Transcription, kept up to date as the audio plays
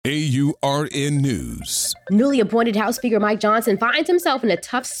AURN News. Newly appointed House Speaker Mike Johnson finds himself in a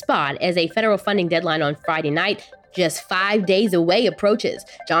tough spot as a federal funding deadline on Friday night, just 5 days away, approaches.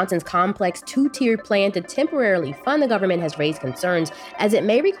 Johnson's complex two-tier plan to temporarily fund the government has raised concerns as it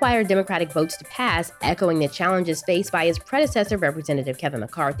may require Democratic votes to pass, echoing the challenges faced by his predecessor, Representative Kevin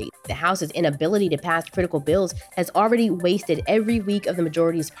McCarthy. The House's inability to pass critical bills has already wasted every week of the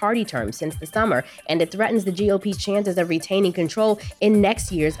majority's party term since the summer, and it threatens the GOP's chances of retaining control in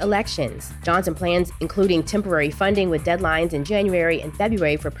next year's elections. Johnson plans including temporary funding with deadlines in January and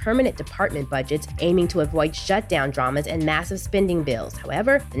February for permanent department budgets, aiming to avoid shutdown dramas and massive spending bills.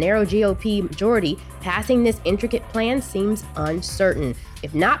 However, the narrow GOP majority passing this intricate plan seems uncertain.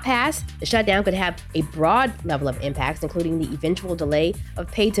 If not passed, the shutdown could have a broad level of impacts, including the eventual delay of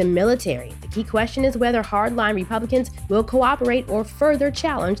pay to military. The key question is whether hardline Republicans will cooperate or further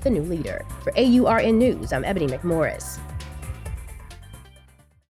challenge the new leader. For AURN News, I'm Ebony McMorris.